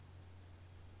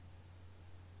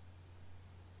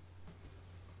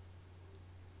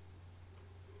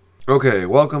Okay,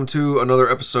 welcome to another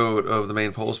episode of the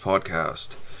Maine Polls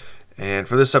podcast. And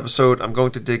for this episode, I'm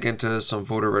going to dig into some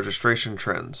voter registration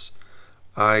trends.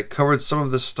 I covered some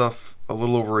of this stuff a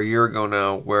little over a year ago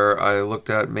now, where I looked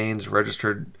at Maine's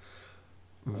registered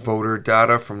voter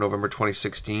data from November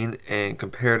 2016 and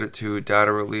compared it to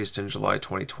data released in July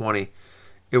 2020.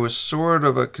 It was sort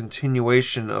of a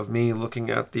continuation of me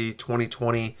looking at the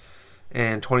 2020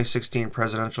 and 2016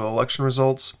 presidential election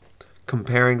results,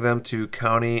 comparing them to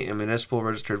county and municipal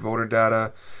registered voter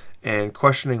data, and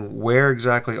questioning where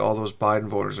exactly all those Biden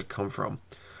voters had come from.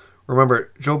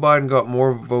 Remember, Joe Biden got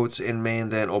more votes in Maine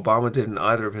than Obama did in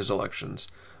either of his elections,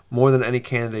 more than any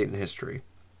candidate in history.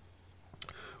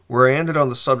 Where I ended on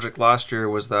the subject last year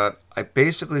was that I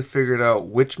basically figured out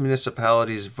which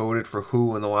municipalities voted for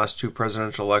who in the last two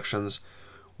presidential elections.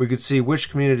 We could see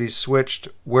which communities switched,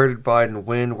 where did Biden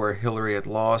win, where Hillary had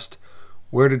lost,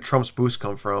 where did Trump's boost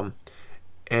come from,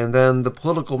 and then the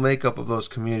political makeup of those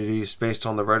communities based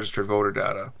on the registered voter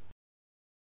data.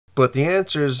 But the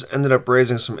answers ended up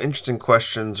raising some interesting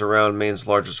questions around Maine's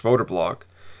largest voter bloc,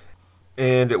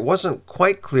 and it wasn't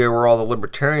quite clear where all the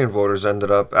Libertarian voters ended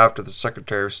up after the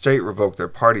Secretary of State revoked their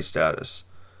party status.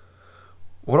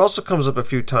 What also comes up a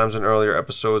few times in earlier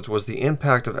episodes was the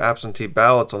impact of absentee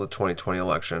ballots on the 2020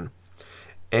 election.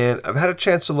 And I've had a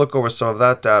chance to look over some of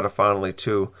that data finally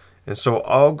too, and so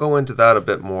I'll go into that a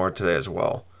bit more today as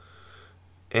well.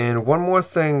 And one more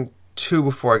thing too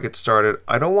before I get started,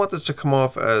 I don't want this to come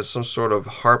off as some sort of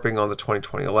harping on the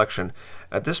 2020 election.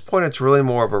 At this point, it's really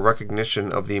more of a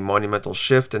recognition of the monumental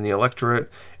shift in the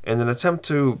electorate and an attempt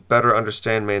to better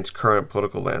understand Maine's current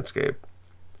political landscape.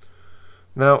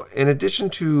 Now, in addition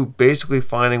to basically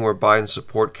finding where Biden's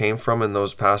support came from in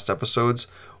those past episodes,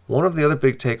 one of the other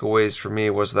big takeaways for me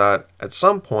was that at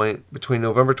some point between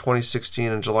November 2016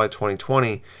 and July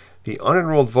 2020, the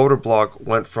unenrolled voter bloc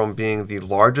went from being the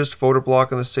largest voter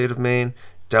bloc in the state of Maine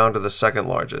down to the second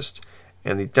largest,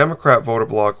 and the Democrat voter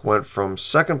bloc went from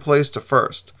second place to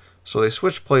first, so they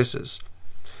switched places.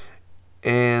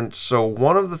 And so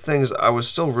one of the things I was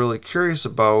still really curious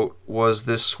about was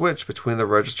this switch between the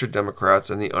registered Democrats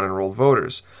and the unenrolled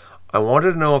voters. I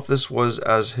wanted to know if this was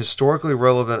as historically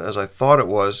relevant as I thought it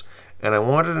was, and I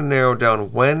wanted to narrow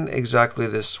down when exactly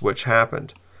this switch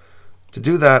happened. To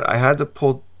do that, I had to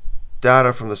pull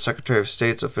data from the Secretary of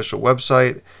State's official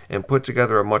website and put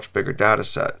together a much bigger data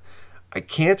set. I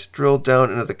can't drill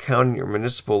down into the county or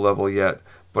municipal level yet,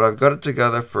 but I've got it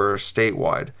together for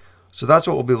statewide. So that's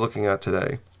what we'll be looking at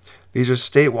today. These are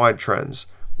statewide trends,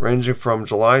 ranging from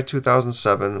July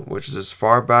 2007, which is as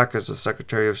far back as the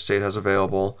Secretary of State has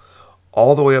available,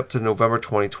 all the way up to November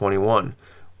 2021,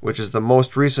 which is the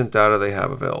most recent data they have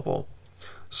available.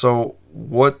 So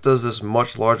what does this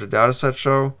much larger data set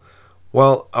show?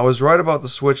 Well, I was right about the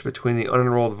switch between the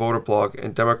unenrolled voter bloc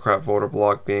and Democrat voter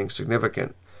bloc being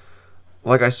significant.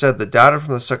 Like I said, the data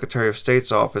from the Secretary of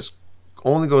State's office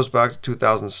only goes back to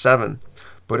 2007,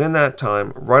 but in that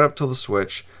time, right up till the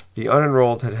switch, the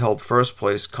unenrolled had held first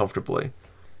place comfortably.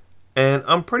 And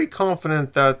I'm pretty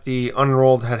confident that the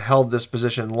unenrolled had held this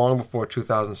position long before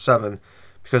 2007,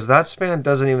 because that span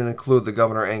doesn't even include the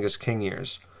Governor Angus King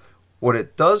years. What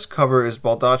it does cover is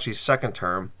Baldacci's second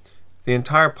term, the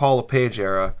entire Paul LePage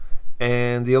era,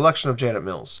 and the election of Janet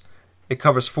Mills. It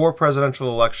covers 4 presidential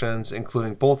elections,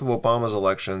 including both of Obama's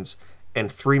elections,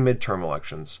 and 3 midterm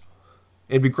elections.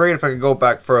 It'd be great if I could go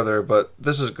back further, but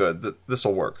this is good. This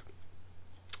will work.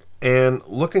 And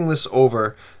looking this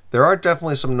over, there are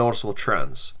definitely some noticeable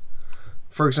trends.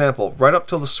 For example, right up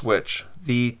till the switch,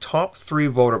 the top 3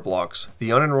 voter blocs, the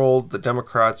unenrolled, the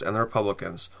Democrats, and the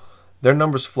Republicans, their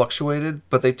numbers fluctuated,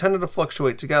 but they tended to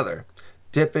fluctuate together,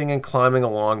 dipping and climbing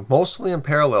along, mostly in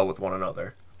parallel with one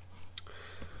another.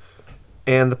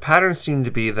 And the pattern seemed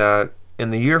to be that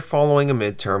in the year following a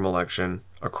midterm election,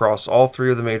 across all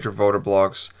 3 of the major voter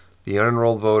blocs, the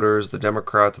unenrolled voters, the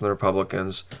Democrats, and the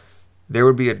Republicans, there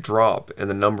would be a drop in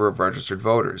the number of registered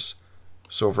voters.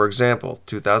 So for example,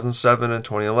 2007 and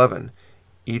 2011,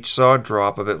 each saw a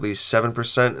drop of at least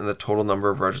 7% in the total number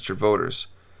of registered voters.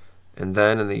 And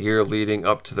then in the year leading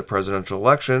up to the presidential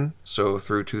election, so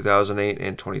through 2008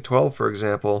 and 2012, for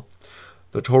example,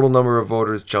 the total number of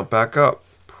voters jumped back up,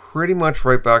 pretty much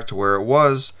right back to where it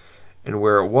was, and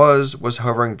where it was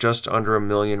hovering just under 1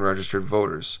 million registered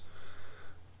voters.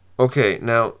 Okay,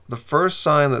 now the first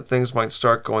sign that things might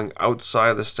start going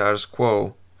outside the status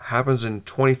quo happens in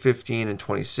 2015 and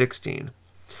 2016.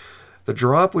 The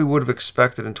drop we would have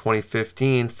expected in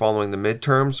 2015 following the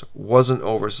midterms wasn't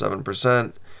over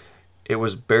 7%. It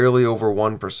was barely over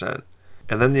 1%.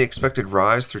 And then the expected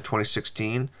rise through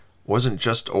 2016 wasn't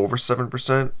just over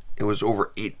 7%, it was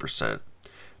over 8%.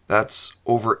 That's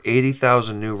over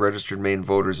 80,000 new registered Maine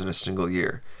voters in a single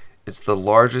year. It's the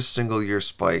largest single year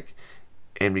spike,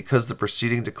 and because the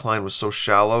preceding decline was so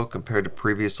shallow compared to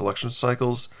previous election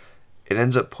cycles, it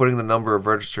ends up putting the number of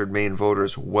registered Maine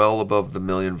voters well above the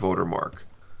million voter mark.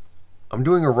 I'm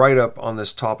doing a write-up on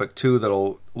this topic too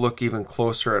that'll look even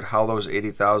closer at how those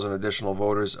 80,000 additional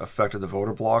voters affected the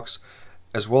voter blocks,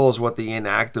 as well as what the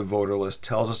inactive voter list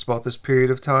tells us about this period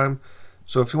of time.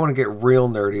 So if you want to get real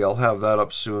nerdy, I'll have that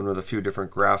up soon with a few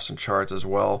different graphs and charts as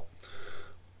well.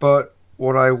 But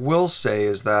what I will say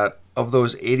is that of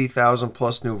those 80,000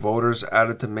 plus new voters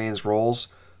added to Maine's rolls,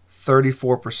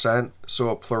 34%, so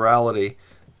a plurality,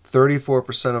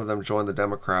 34% of them joined the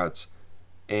Democrats,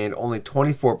 and only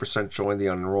 24% joined the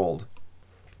unenrolled.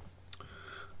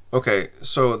 Okay,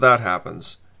 so that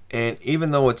happens. And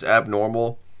even though it's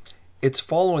abnormal, it's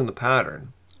following the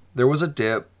pattern. There was a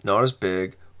dip, not as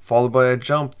big, followed by a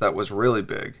jump that was really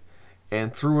big.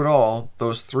 And through it all,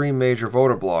 those three major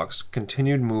voter blocks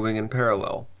continued moving in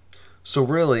parallel. So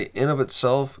really, in of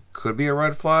itself, could be a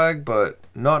red flag, but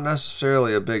not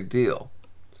necessarily a big deal.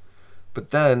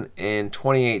 But then, in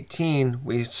 2018,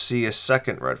 we see a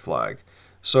second red flag.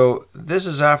 So this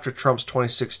is after Trump's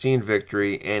 2016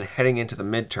 victory and heading into the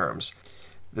midterms.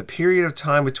 The period of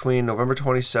time between November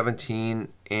 2017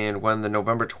 and when the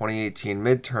November 2018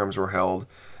 midterms were held,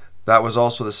 that was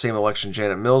also the same election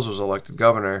Janet Mills was elected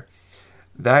governor.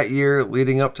 That year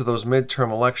leading up to those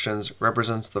midterm elections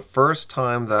represents the first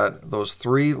time that those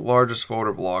three largest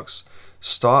voter blocks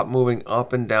stopped moving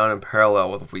up and down in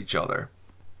parallel with each other.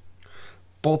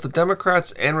 Both the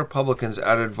Democrats and Republicans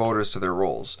added voters to their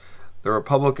rolls. The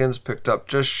Republicans picked up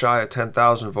just shy of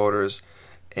 10,000 voters,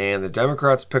 and the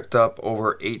Democrats picked up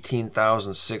over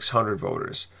 18,600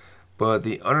 voters. But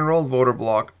the unenrolled voter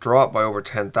bloc dropped by over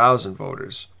 10,000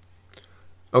 voters.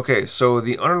 Okay, so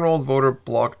the unenrolled voter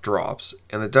bloc drops,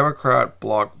 and the Democrat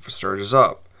bloc surges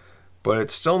up. But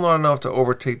it's still not enough to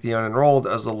overtake the unenrolled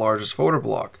as the largest voter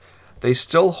bloc. They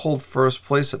still hold first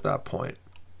place at that point.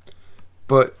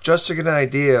 But just to get an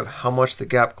idea of how much the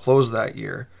gap closed that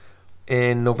year,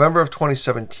 in November of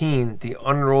 2017, the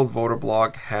unenrolled voter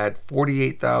bloc had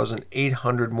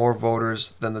 48,800 more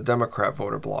voters than the Democrat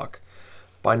voter bloc.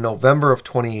 By November of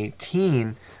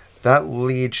 2018, that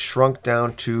lead shrunk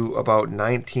down to about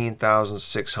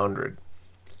 19,600.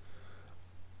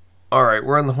 All right,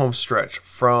 we're in the home stretch.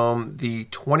 From the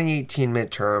 2018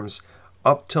 midterms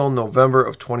up till November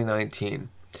of 2019.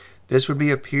 This would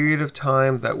be a period of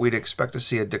time that we'd expect to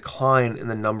see a decline in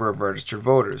the number of registered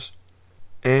voters.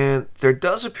 And there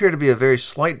does appear to be a very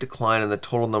slight decline in the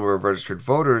total number of registered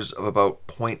voters of about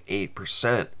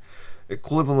 0.8%,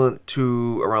 equivalent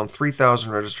to around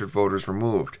 3,000 registered voters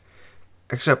removed.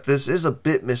 Except this is a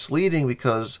bit misleading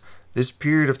because this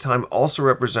period of time also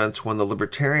represents when the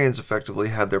Libertarians effectively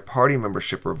had their party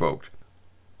membership revoked.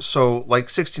 So, like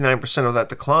 69% of that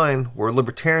decline were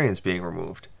Libertarians being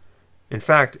removed. In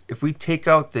fact, if we take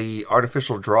out the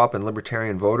artificial drop in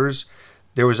Libertarian voters,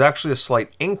 there was actually a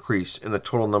slight increase in the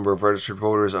total number of registered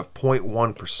voters of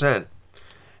 0.1%.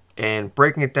 And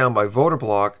breaking it down by voter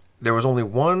bloc, there was only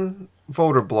one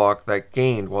voter bloc that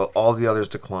gained while all the others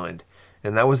declined,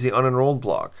 and that was the unenrolled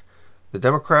bloc. The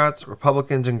Democrats,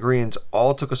 Republicans, and Greens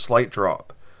all took a slight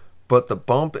drop, but the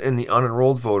bump in the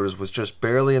unenrolled voters was just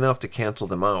barely enough to cancel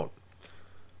them out.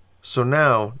 So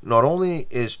now, not only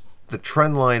is the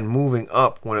trend line moving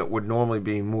up when it would normally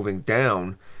be moving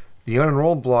down, the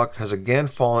unenrolled bloc has again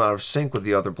fallen out of sync with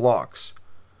the other blocks.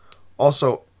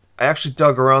 Also, I actually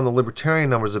dug around the Libertarian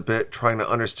numbers a bit trying to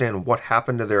understand what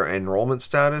happened to their enrollment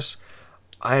status.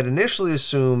 I had initially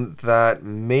assumed that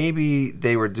maybe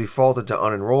they were defaulted to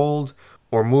unenrolled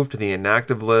or moved to the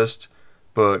inactive list,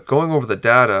 but going over the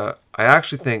data, I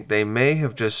actually think they may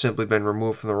have just simply been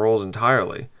removed from the rolls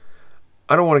entirely.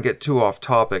 I don't want to get too off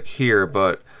topic here,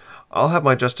 but I'll have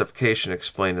my justification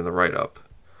explained in the write-up.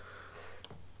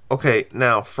 Okay,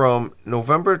 now from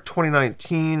November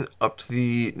 2019 up to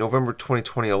the November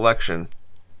 2020 election,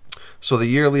 so the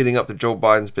year leading up to Joe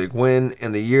Biden's big win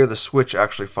and the year the switch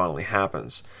actually finally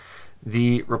happens,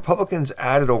 the Republicans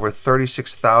added over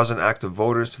 36,000 active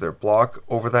voters to their bloc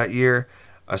over that year,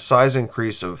 a size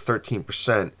increase of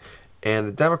 13%, and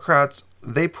the Democrats,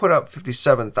 they put up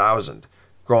 57,000,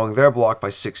 growing their bloc by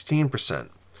 16%.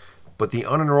 But the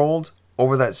unenrolled,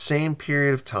 over that same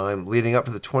period of time leading up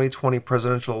to the 2020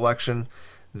 presidential election,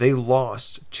 they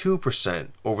lost 2%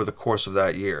 over the course of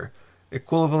that year,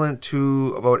 equivalent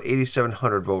to about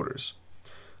 8,700 voters.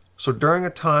 So during a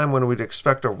time when we'd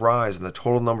expect a rise in the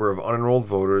total number of unenrolled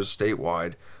voters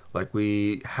statewide, like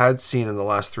we had seen in the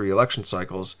last three election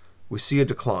cycles, we see a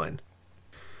decline.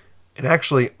 And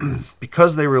actually,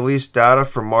 because they released data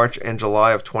for March and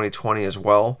July of 2020 as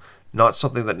well, not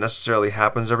something that necessarily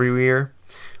happens every year,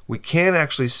 we can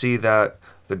actually see that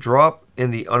the drop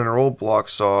in the unenrolled block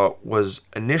saw was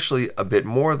initially a bit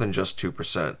more than just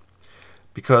 2%.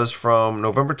 Because from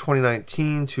November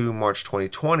 2019 to March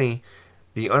 2020,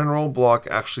 the unenrolled block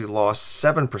actually lost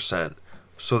 7%.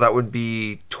 So that would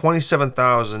be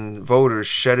 27,000 voters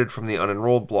shedded from the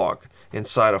unenrolled block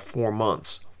inside of 4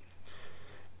 months.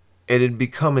 It had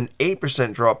become an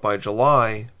 8% drop by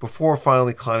July before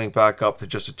finally climbing back up to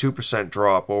just a 2%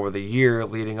 drop over the year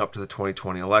leading up to the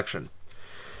 2020 election.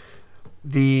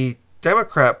 The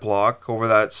Democrat bloc over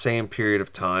that same period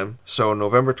of time, so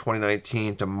November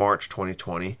 2019 to March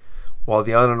 2020, while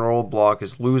the unenrolled bloc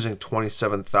is losing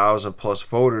 27,000 plus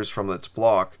voters from its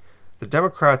bloc, the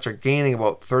Democrats are gaining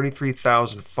about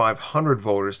 33,500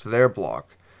 voters to their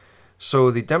bloc.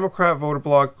 So the Democrat voter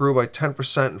bloc grew by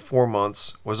 10% in 4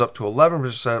 months, was up to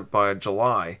 11% by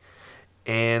July,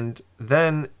 and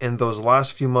then in those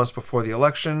last few months before the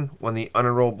election, when the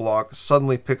unenrolled bloc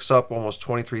suddenly picks up almost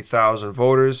 23,000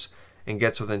 voters and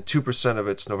gets within 2% of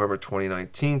its November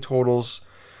 2019 totals,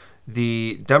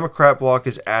 the Democrat bloc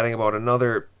is adding about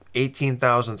another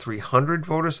 18,300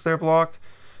 voters to their bloc.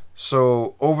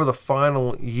 So over the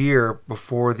final year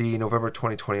before the November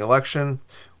 2020 election,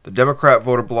 the Democrat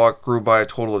voter bloc grew by a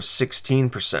total of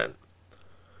 16%.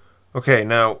 Okay,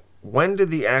 now, when did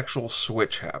the actual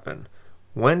switch happen?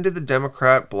 When did the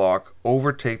Democrat bloc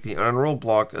overtake the unenrolled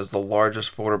bloc as the largest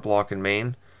voter bloc in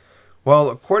Maine? Well,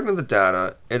 according to the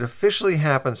data, it officially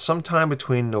happened sometime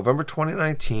between November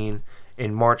 2019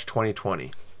 and March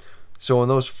 2020. So in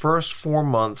those first 4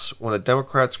 months, when the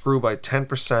Democrats grew by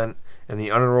 10% and the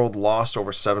unenrolled lost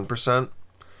over 7%.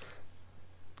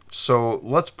 So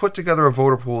let's put together a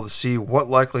voter pool to see what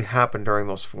likely happened during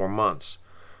those 4 months.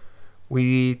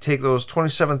 We take those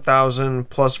 27,000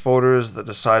 plus voters that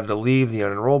decided to leave the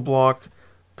unenrolled bloc,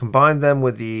 combine them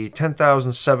with the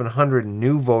 10,700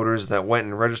 new voters that went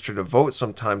and registered to vote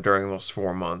sometime during those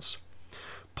 4 months,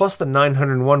 plus the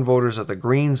 901 voters that the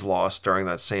Greens lost during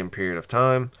that same period of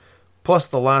time, plus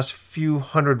the last few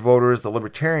hundred voters the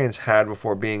Libertarians had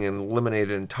before being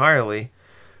eliminated entirely,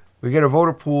 we get a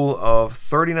voter pool of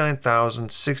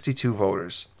 39,062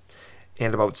 voters.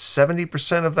 And about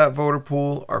 70% of that voter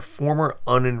pool are former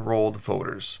unenrolled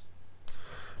voters.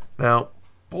 Now,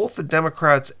 both the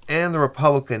Democrats and the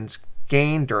Republicans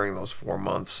gained during those 4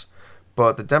 months,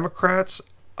 but the Democrats,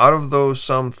 out of those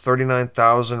some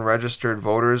 39,000 registered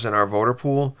voters in our voter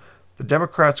pool, the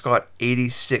Democrats got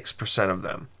 86% of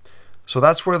them. So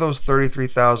that's where those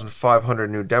 33,500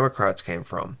 new Democrats came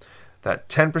from. That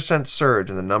 10% surge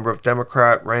in the number of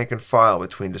Democrat rank and file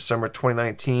between December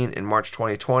 2019 and March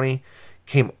 2020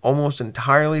 came almost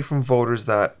entirely from voters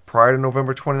that, prior to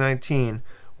November 2019,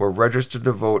 were registered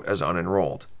to vote as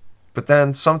unenrolled. But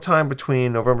then, sometime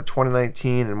between November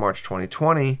 2019 and March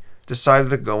 2020, decided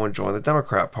to go and join the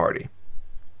Democrat Party.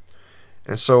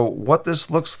 And so what this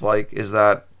looks like is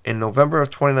that in November of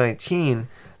 2019,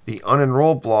 the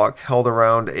unenrolled bloc held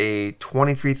around a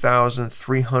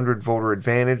 23,300 voter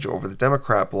advantage over the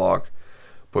Democrat bloc,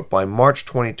 but by March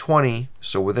 2020,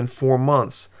 so within 4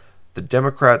 months, the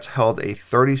Democrats held a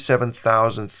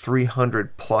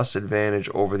 37,300 plus advantage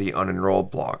over the unenrolled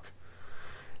bloc.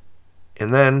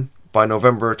 And then, by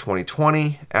November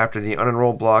 2020, after the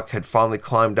unenrolled bloc had finally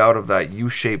climbed out of that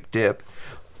U-shaped dip,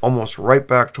 almost right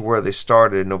back to where they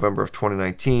started in November of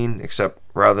 2019, except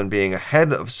rather than being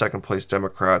ahead of second-place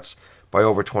Democrats by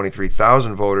over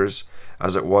 23,000 voters,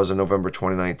 as it was in November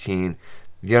 2019,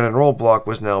 the unenrolled bloc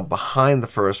was now behind the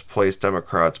first-place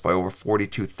Democrats by over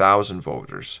 42,000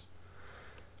 voters.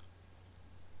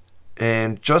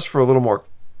 And just for a little more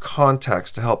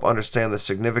context to help understand the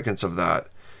significance of that,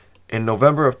 in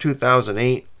November of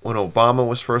 2008, when Obama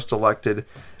was first elected,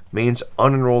 Maine's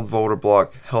unenrolled voter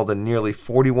bloc held a nearly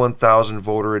 41,000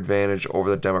 voter advantage over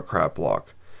the Democrat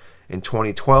bloc. In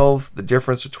 2012, the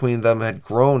difference between them had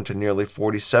grown to nearly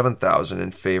 47,000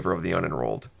 in favor of the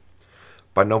unenrolled.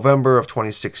 By November of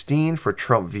 2016, for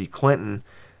Trump v. Clinton,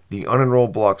 the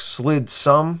unenrolled bloc slid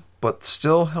some, but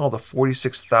still held a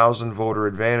 46,000 voter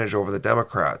advantage over the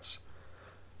Democrats.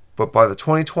 But by the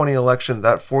 2020 election,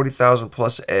 that 40,000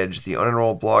 plus edge the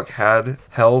unenrolled bloc had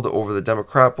held over the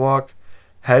Democrat bloc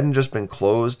hadn't just been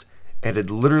closed, it had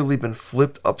literally been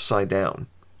flipped upside down.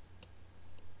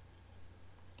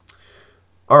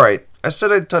 Alright, I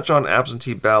said I'd touch on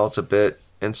absentee ballots a bit,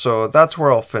 and so that's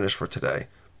where I'll finish for today.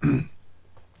 In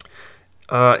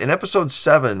episode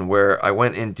 7, where I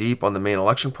went in deep on the Maine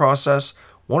election process,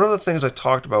 One of the things I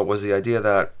talked about was the idea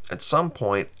that at some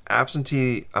point,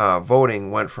 absentee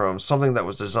voting went from something that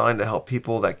was designed to help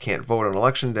people that can't vote on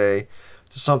election day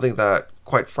to something that,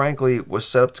 quite frankly, was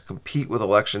set up to compete with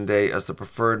election day as the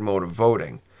preferred mode of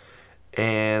voting,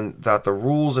 and that the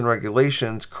rules and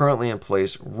regulations currently in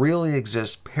place really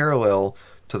exist parallel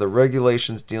to the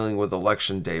regulations dealing with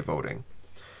election day voting.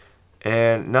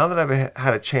 And now that I've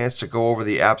had a chance to go over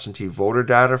the absentee voter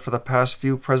data for the past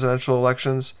few presidential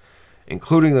elections,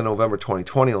 including the November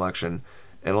 2020 election,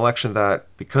 an election that,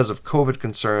 because of COVID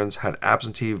concerns, had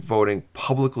absentee voting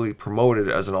publicly promoted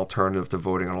as an alternative to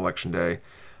voting on election day,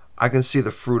 I can see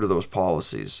the fruit of those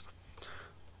policies.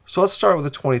 So let's start with the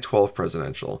 2012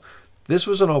 presidential. This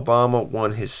was when Obama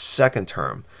won his second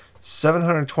term.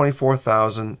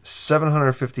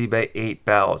 724,758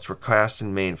 ballots were cast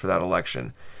in Maine for that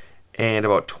election, and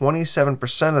about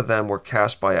 27% of them were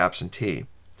cast by absentee.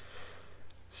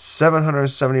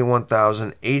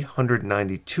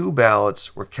 771,892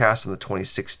 ballots were cast in the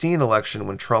 2016 election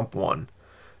when Trump won,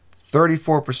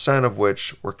 34% of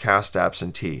which were cast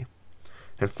absentee.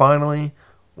 And finally,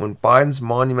 when Biden's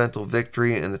monumental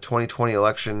victory in the 2020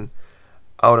 election,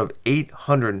 out of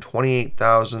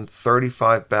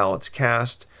 828,035 ballots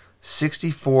cast,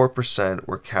 64%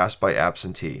 were cast by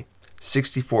absentee.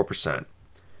 64%.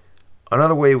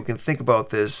 Another way we can think about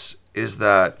this is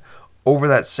that over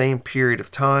that same period of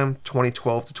time,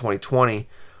 2012 to 2020,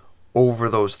 over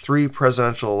those three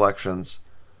presidential elections,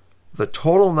 the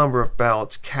total number of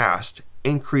ballots cast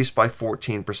increased by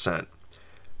 14%.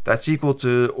 That's equal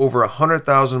to over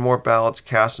 100,000 more ballots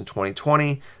cast in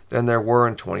 2020 than there were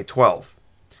in 2012.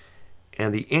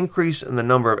 And the increase in the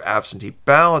number of absentee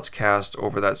ballots cast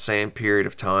over that same period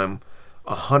of time,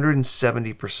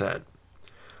 170%.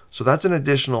 So that's an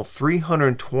additional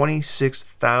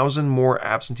 326,000 more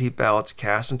absentee ballots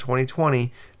cast in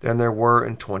 2020 than there were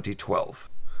in 2012.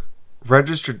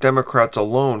 Registered Democrats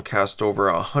alone cast over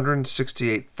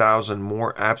 168,000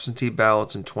 more absentee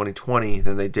ballots in 2020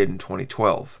 than they did in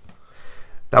 2012.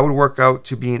 That would work out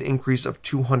to be an increase of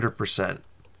 200%.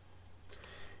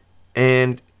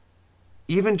 And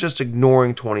even just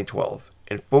ignoring 2012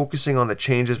 and focusing on the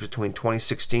changes between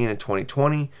 2016 and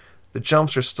 2020, the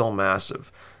jumps are still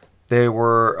massive. There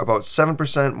were about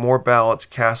 7% more ballots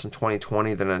cast in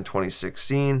 2020 than in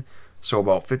 2016, so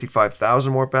about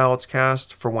 55,000 more ballots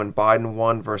cast for when Biden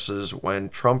won versus when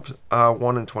Trump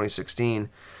won in 2016.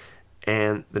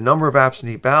 And the number of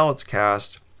absentee ballots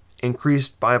cast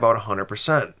increased by about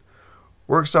 100%.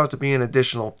 Works out to be an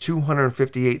additional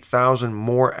 258,000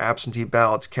 more absentee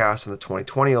ballots cast in the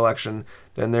 2020 election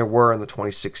than there were in the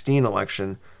 2016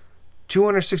 election.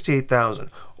 268,000,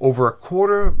 over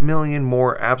 250,000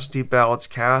 more absentee ballots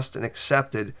cast and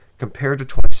accepted compared to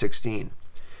 2016.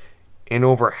 And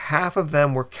over half of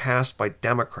them were cast by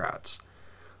Democrats.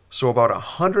 So about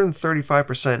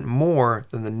 135% more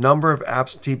than the number of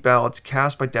absentee ballots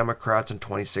cast by Democrats in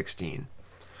 2016.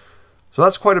 So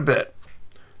that's quite a bit.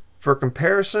 For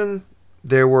comparison,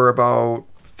 there were about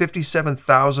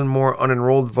 57,000 more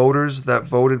unenrolled voters that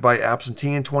voted by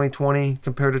absentee in 2020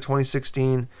 compared to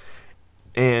 2016.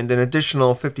 And an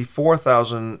additional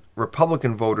 54,000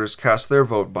 Republican voters cast their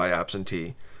vote by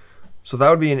absentee. So that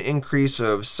would be an increase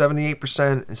of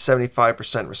 78% and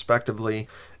 75% respectively,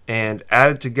 and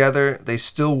added together, they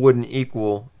still wouldn't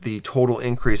equal the total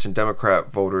increase in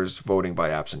Democrat voters voting by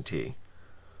absentee.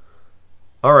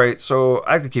 Alright, so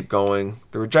I could keep going.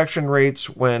 The rejection rates,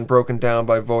 when broken down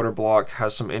by voter bloc,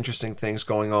 has some interesting things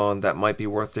going on that might be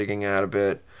worth digging at a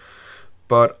bit,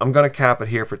 but I'm going to cap it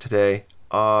here for today.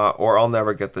 Or I'll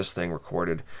never get this thing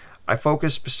recorded. I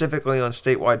focus specifically on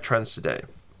statewide trends today,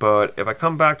 but if I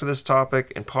come back to this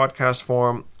topic in podcast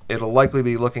form, it'll likely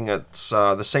be looking at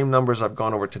the same numbers I've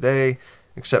gone over today,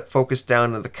 except focused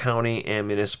down to the county and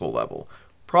municipal level.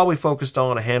 Probably focused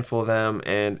on a handful of them,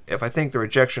 and if I think the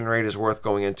rejection rate is worth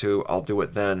going into, I'll do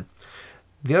it then.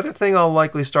 The other thing I'll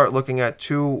likely start looking at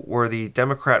too were the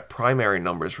Democrat primary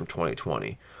numbers from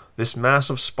 2020. This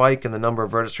massive spike in the number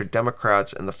of registered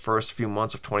Democrats in the first few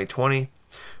months of 2020,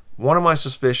 one of my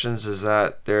suspicions is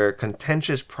that their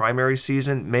contentious primary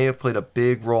season may have played a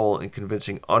big role in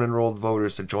convincing unenrolled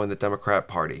voters to join the Democrat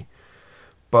Party.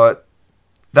 But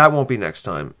that won't be next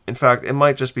time. In fact, it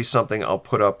might just be something I'll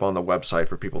put up on the website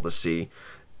for people to see.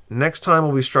 Next time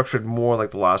will be structured more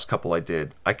like the last couple I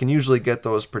did. I can usually get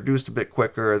those produced a bit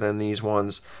quicker than these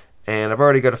ones, and I've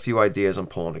already got a few ideas I'm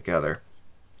pulling together.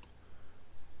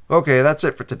 Okay, that's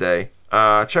it for today.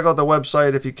 Check out the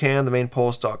website if you can,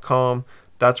 themainepolls.com.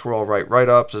 That's where I'll write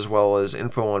write-ups as well as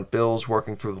info on bills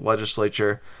working through the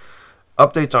legislature.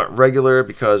 Updates aren't regular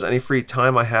because any free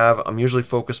time I have, I'm usually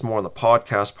focused more on the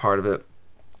podcast part of it.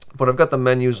 But I've got the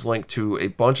menus linked to a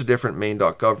bunch of different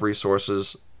Maine.gov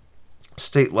resources,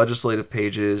 state legislative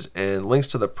pages, and links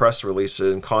to the press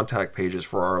releases and contact pages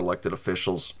for our elected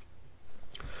officials,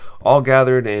 all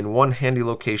gathered in one handy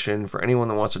location for anyone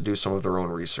that wants to do some of their own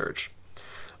research.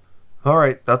 All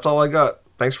right, that's all I got.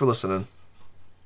 Thanks for listening.